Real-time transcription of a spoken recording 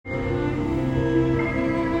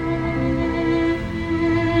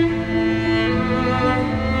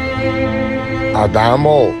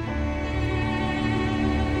Adamo,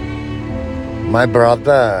 my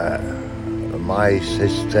brother, my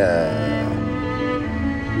sister,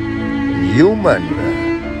 human,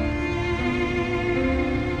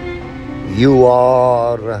 you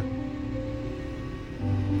are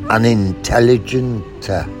an intelligent,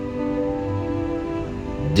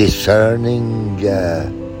 discerning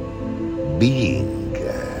being.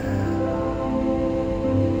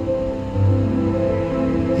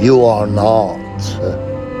 You are not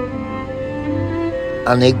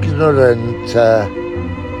an ignorant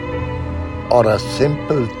or a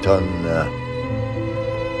simpleton.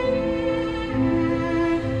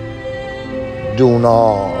 Do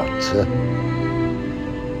not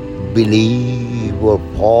believe or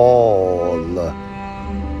fall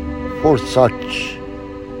for such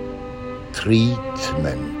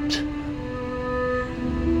treatment.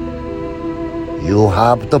 You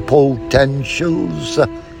have the potentials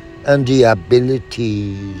and the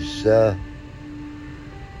abilities to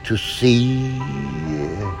see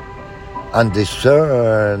and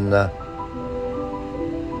discern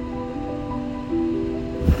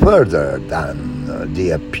further than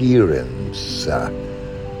the appearance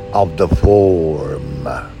of the form.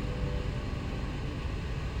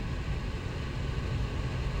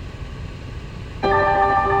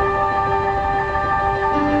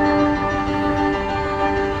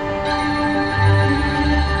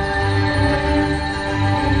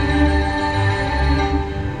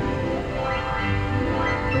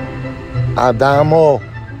 Adamo,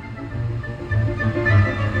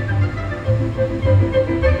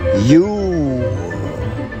 you,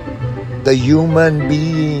 the human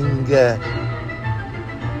being,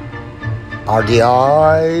 are the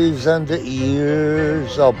eyes and the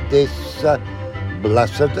ears of this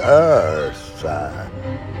blessed earth.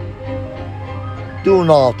 Do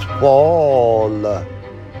not fall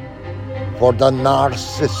for the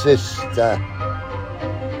narcissist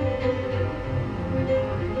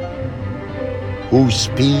who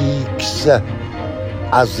speaks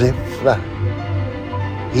as if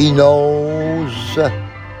he knows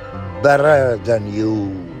better than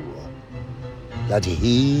you, that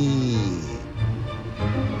he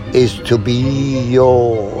is to be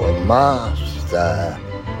your master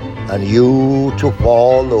and you to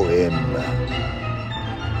follow him.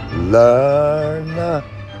 Learn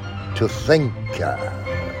to think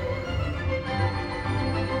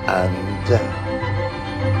and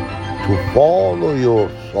to follow your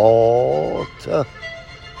thought,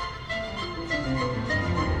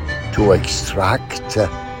 to extract a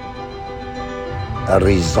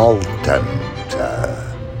resultant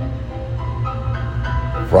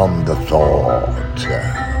from the thought,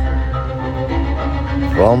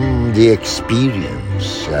 from the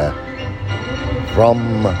experience,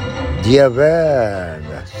 from the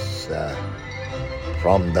awareness,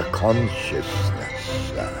 from the consciousness.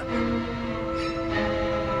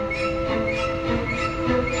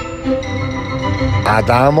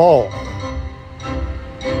 Adamo.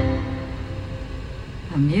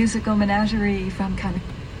 A musical menagerie from Canada.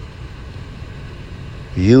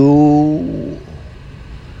 You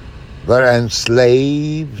were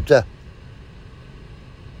enslaved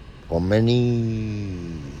for many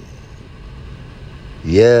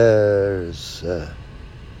years.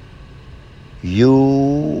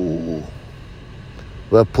 You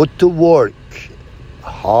were put to work,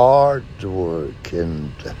 hard work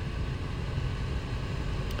and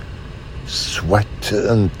sweat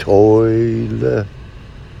and toil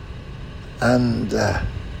and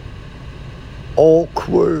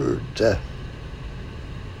awkward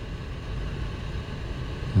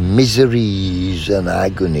miseries and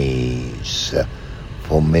agonies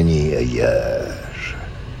for many a year.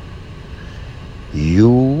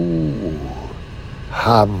 You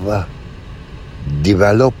have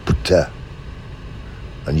developed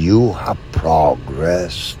and you have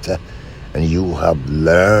progressed and you have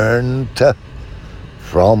learned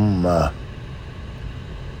from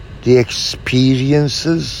the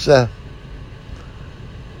experiences, the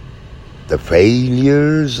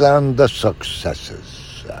failures and the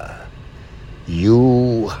successes.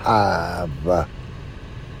 You have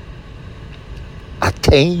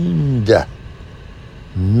attained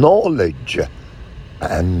knowledge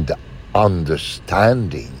and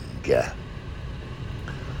understanding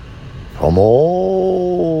from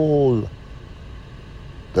all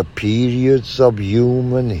the periods of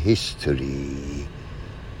human history,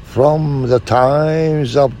 from the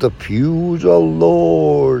times of the feudal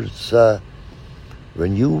lords,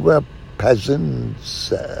 when you were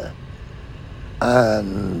peasants,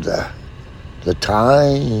 and the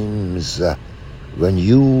times when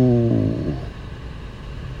you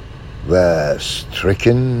were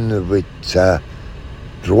stricken with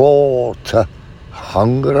drought,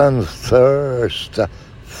 hunger and thirst,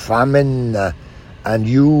 famine, and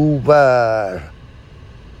you were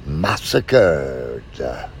massacred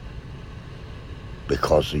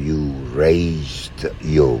because you raised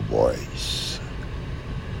your voice.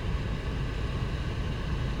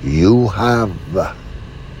 You have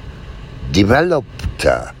developed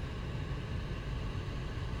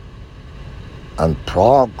and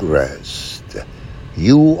progressed.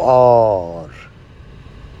 You are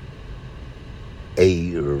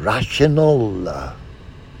a rational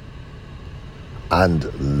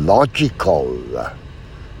and logical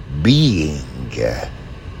being.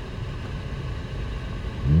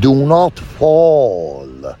 Do not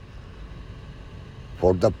fall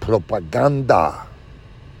for the propaganda,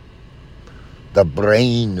 the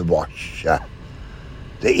brainwash,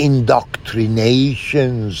 the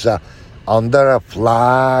indoctrinations under a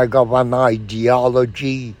flag of an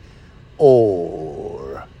ideology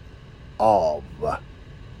or of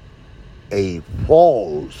a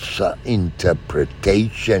false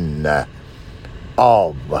interpretation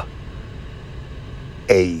of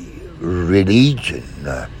a religion.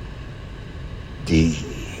 The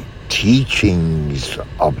teachings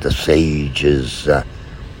of the sages,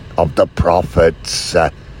 of the prophets,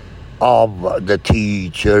 of the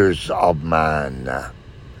teachers of man.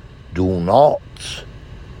 Do not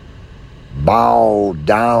bow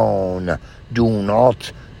down, do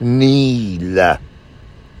not kneel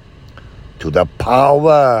to the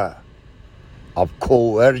power of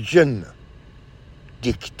coercion,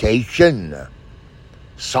 dictation,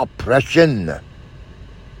 suppression,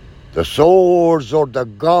 the swords or the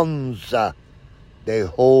guns they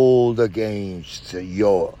hold against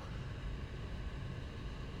your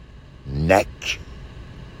neck.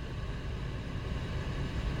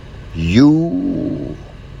 You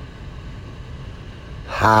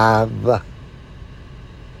have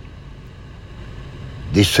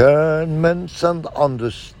discernments and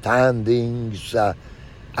understandings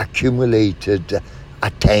accumulated,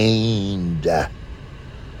 attained,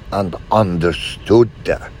 and understood,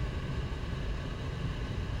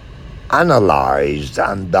 analyzed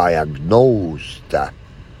and diagnosed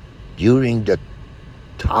during the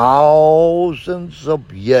thousands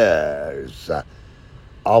of years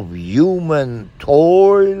of human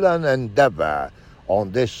toil and endeavor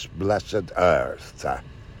on this blessed earth.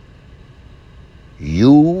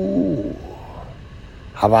 You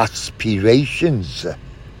have aspirations,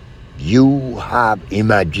 you have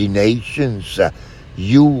imaginations,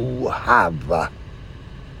 you have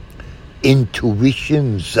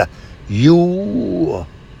intuitions, you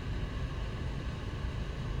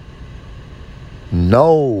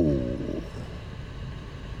know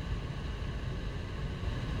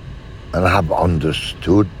and have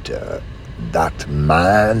understood that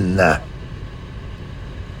man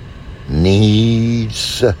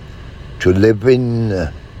needs to live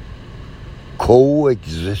in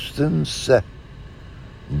coexistence,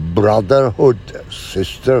 brotherhood,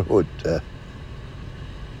 sisterhood,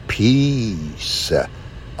 peace,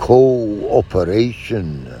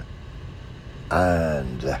 cooperation,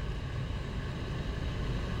 and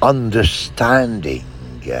understanding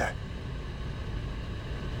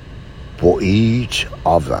for each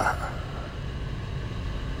other.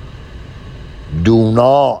 Do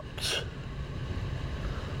not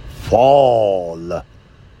fall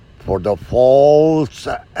for the false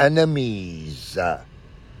enemies,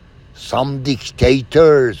 some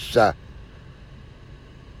dictators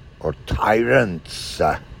or tyrants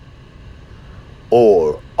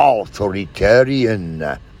or authoritarian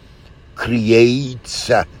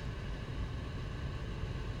creates,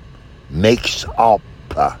 makes up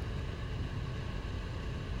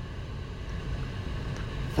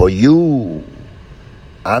for you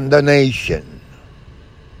and the nation,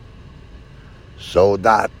 so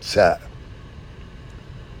that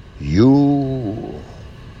you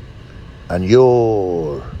and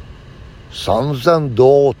your sons and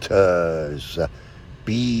daughters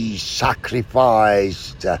be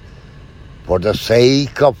sacrificed for the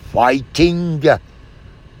sake of fighting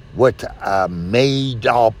with a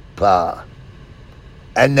made-up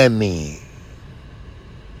enemy.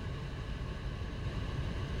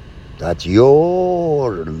 That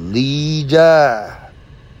your leader,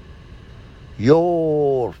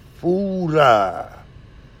 your Führer,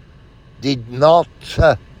 did not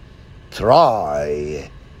try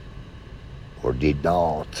or did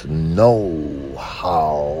not know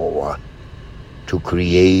how to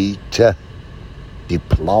create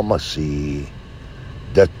diplomacy,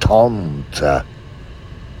 détente,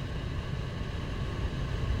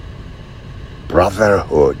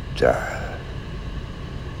 brotherhood,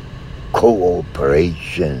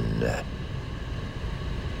 cooperation,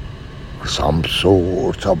 some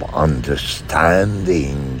sort of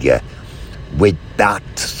understanding with that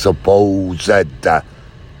supposed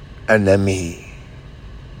enemy.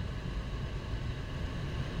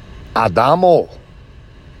 Adamo,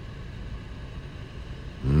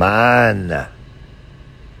 man,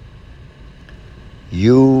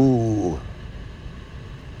 you,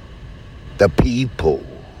 the people,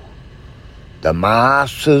 the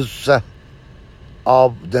masses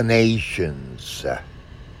of the nations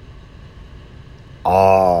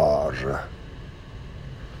are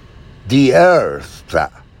the earth.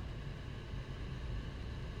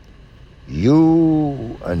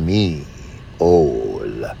 You and me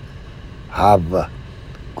all have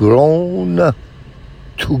grown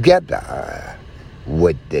together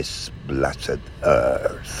with this blessed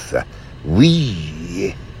earth.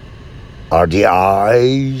 We are the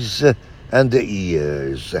eyes and the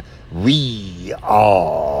ears. We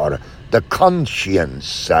are the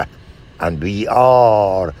conscience, and we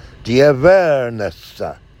are the awareness,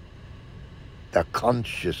 the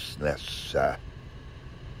consciousness,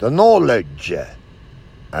 the knowledge,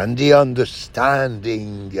 and the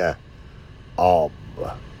understanding of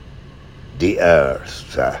the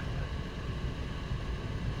earth.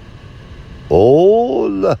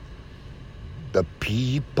 All the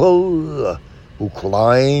people who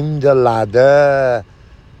climb the ladder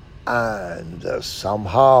and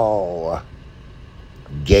somehow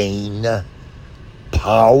gain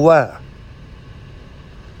power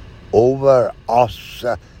over us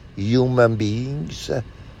human beings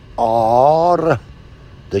are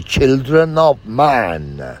the children of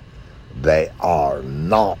man. They are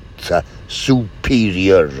not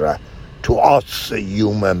superior to us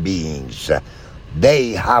human beings.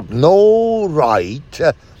 They have no right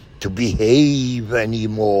to behave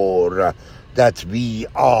anymore that we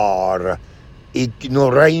are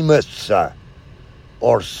ignoramus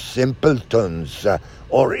or simpletons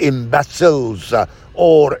or imbeciles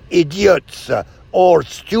or idiots or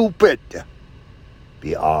stupid.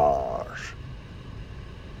 We are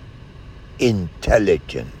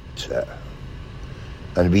intelligent,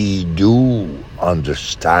 and we do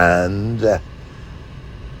understand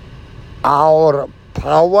our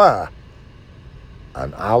power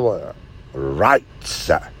and our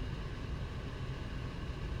rights.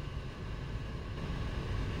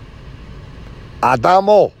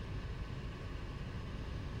 Adamo,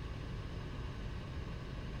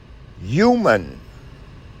 human,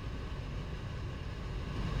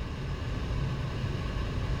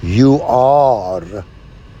 you are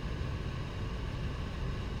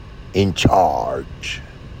in charge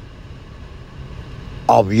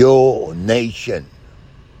of your nation.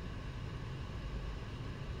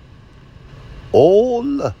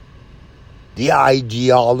 All the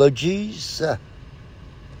ideologies,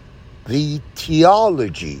 the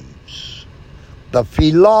theologies, the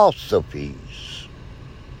philosophies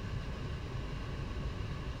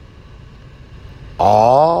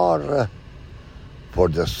are for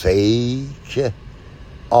the sake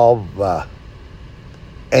of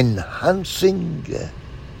enhancing,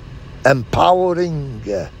 empowering,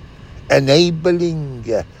 enabling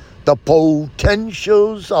the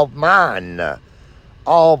potentials of man,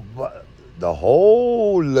 of the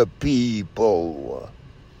whole people,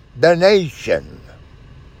 the nation.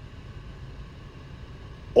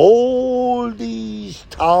 All these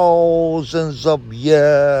thousands of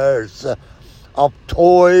years of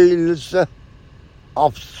toils,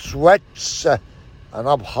 of sweats, and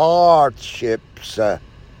of hardships,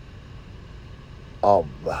 of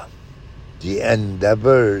the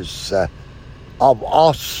endeavors of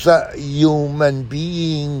us human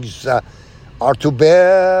beings are to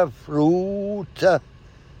bear fruit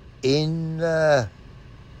in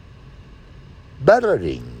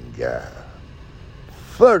bettering,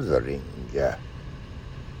 furthering,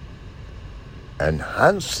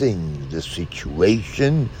 enhancing the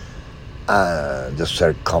situation and the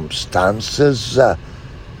circumstances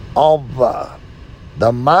of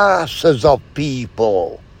the masses of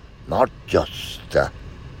people, not just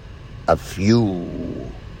a few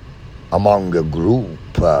among a group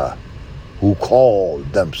who call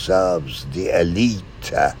themselves the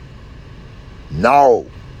elite. No,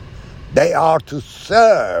 they are to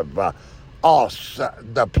serve us,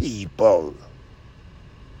 the people.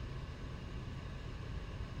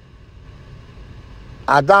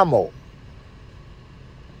 Adamo,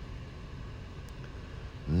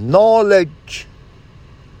 knowledge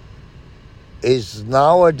is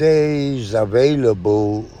nowadays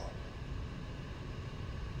available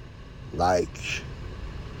like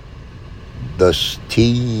the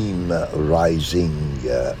steam rising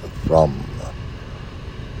from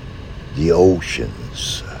the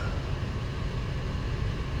oceans.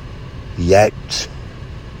 Yet,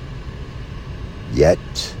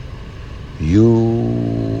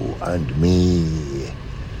 you and me,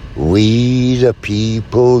 we the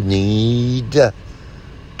people need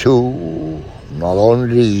to not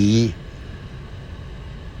only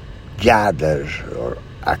gather or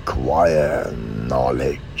acquire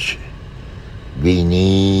knowledge, we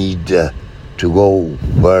need to go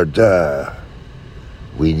further.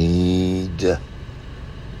 We need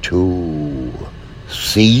to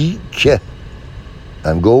seek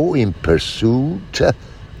and go in pursuit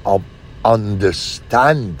of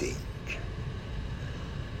understanding.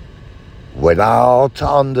 Without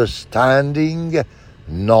understanding,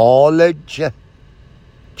 knowledge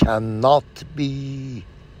cannot be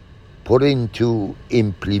put into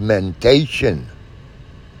implementation.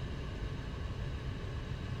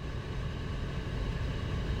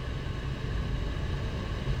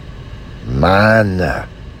 Man,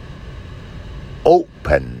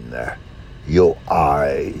 open your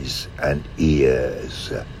eyes and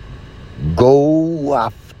ears. Go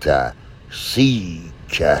after,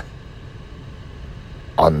 seek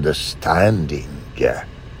understanding.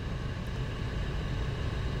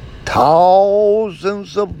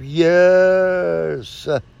 Thousands of years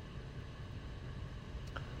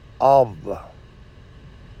of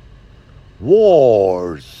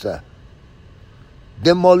wars,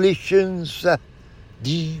 demolitions,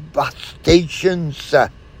 devastations,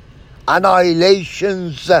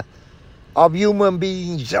 annihilations of human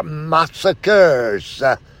beings, massacres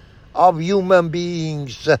of human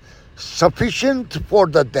beings, sufficient for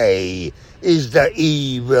the day is the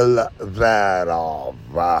evil thereof.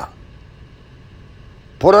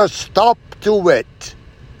 Put a stop to it,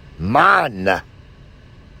 man.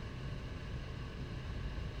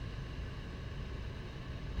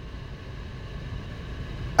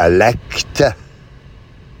 Elect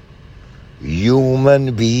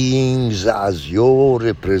human beings as your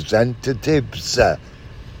representatives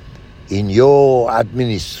in your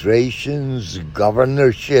administrations,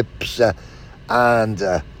 governorships,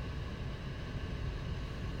 and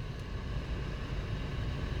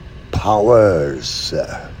powers,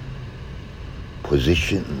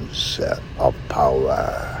 positions of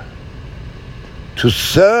power, to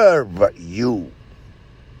serve you,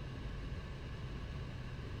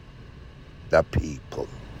 the people.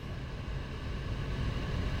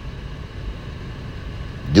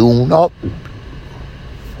 Do not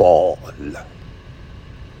fall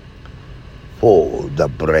for the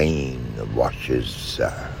brainwashes.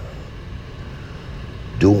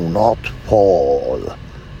 Do not fall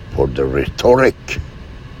for the rhetoric,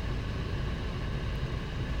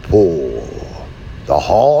 for the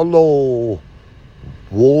hollow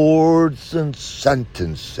words and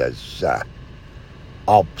sentences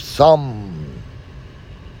of some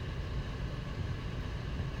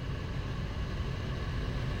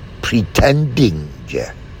pretending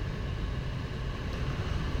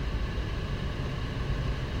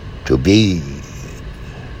to be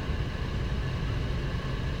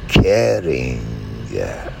caring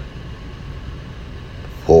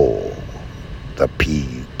for the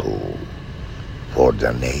people, for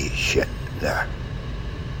the nation.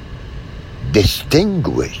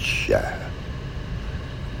 Distinguish,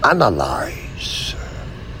 analyze,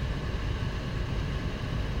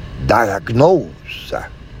 diagnose,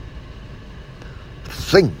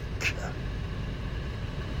 think,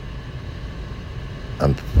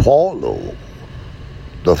 and follow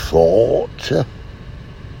the thought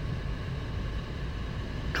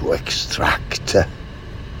to extract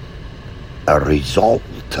a result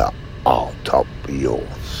out of your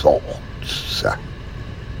thoughts.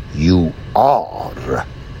 You are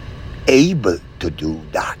able to do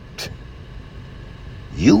that.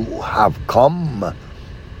 You have come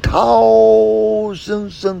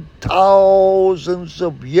thousands and thousands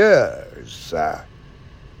of years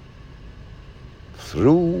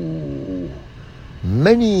through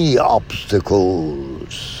many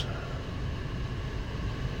obstacles.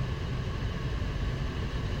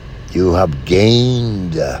 You have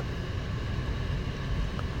gained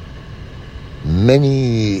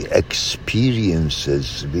many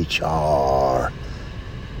experiences which are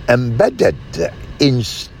embedded,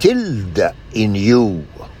 instilled in you.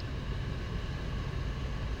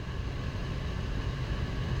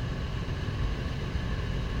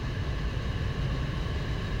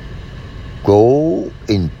 Go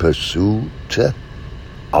in pursuit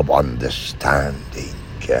of understanding.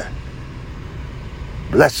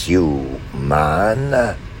 Bless you,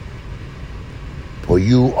 man, for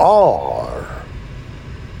you are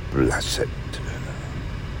blessed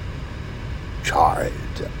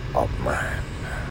child of man.